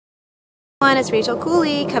It's Rachel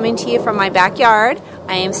Cooley coming to you from my backyard.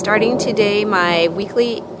 I am starting today my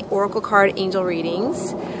weekly Oracle card angel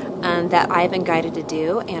readings that I've been guided to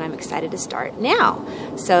do, and I'm excited to start now.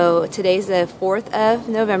 So today's the 4th of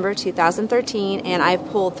November 2013, and I've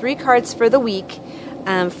pulled 3 cards for the week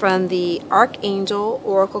from the Archangel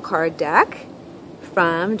Oracle card deck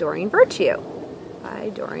from Doreen Virtue. By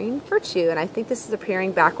Doreen Virtue, and I think this is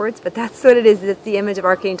appearing backwards, but that's what it is. It's the image of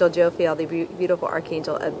Archangel Jophiel, the beautiful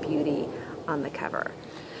Archangel of Beauty on the cover.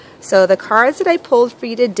 So the cards that I pulled for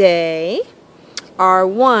you today are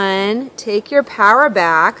 1, Take Your Power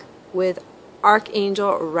Back with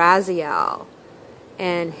Archangel Raziel.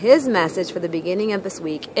 And his message for the beginning of this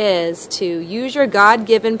week is to use your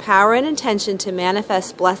God-given power and intention to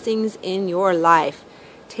manifest blessings in your life.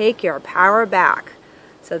 Take your power back.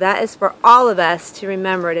 So that is for all of us to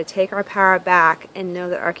remember to take our power back and know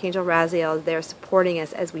that Archangel Raziel is there supporting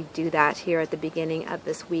us as we do that here at the beginning of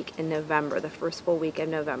this week in November, the first full week of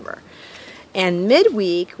November. And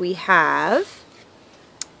midweek we have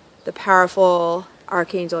the powerful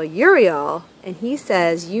Archangel Uriel, and he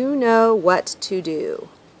says, you know what to do.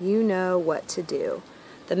 You know what to do.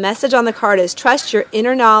 The message on the card is trust your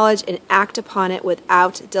inner knowledge and act upon it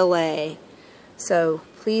without delay. So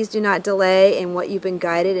please do not delay in what you've been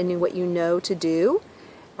guided and in what you know to do.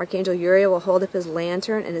 Archangel Uriel will hold up his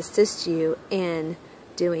lantern and assist you in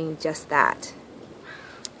doing just that.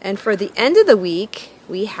 And for the end of the week,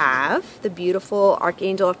 we have the beautiful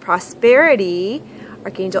Archangel of Prosperity,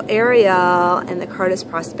 Archangel Ariel, and the card is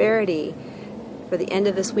Prosperity for the end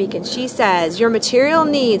of this week. And she says, your material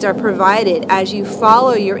needs are provided as you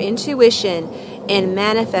follow your intuition and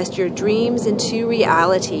manifest your dreams into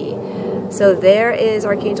reality. So there is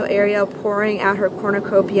Archangel Ariel pouring out her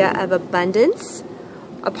cornucopia of abundance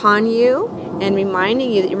upon you and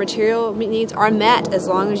reminding you that your material needs are met as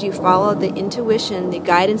long as you follow the intuition, the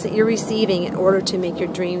guidance that you're receiving in order to make your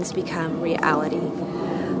dreams become reality.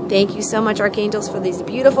 Thank you so much, Archangels, for these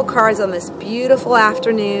beautiful cards on this beautiful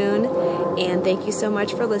afternoon. And thank you so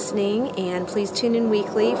much for listening. And please tune in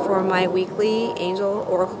weekly for my weekly Angel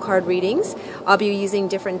Oracle card readings. I'll be using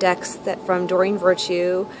different decks from Doreen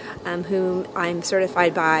Virtue, whom I'm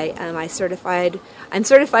certified by. I'm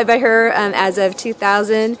certified by her as of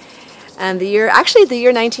 2000. The year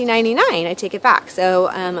 1999, I take it back. So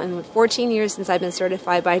 14 years since I've been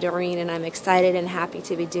certified by Doreen, and I'm excited and happy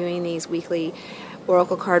to be doing these weekly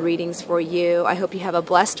Oracle card readings for you. I hope you have a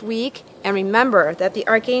blessed week, and remember that the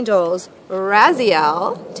Archangels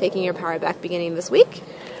Raziel, taking your power back beginning this week,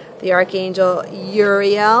 the Archangel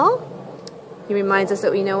Uriel, he reminds us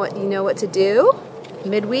that you know what to do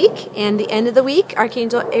midweek, and the end of the week,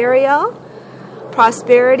 Archangel Ariel,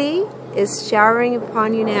 Prosperity is showering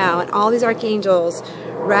upon you now, and all these Archangels,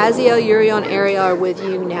 Raziel, Uriel, and Ariel are with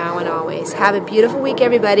you now and always. Have a beautiful week,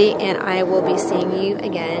 everybody, and I will be seeing you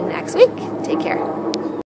again next week. Take care.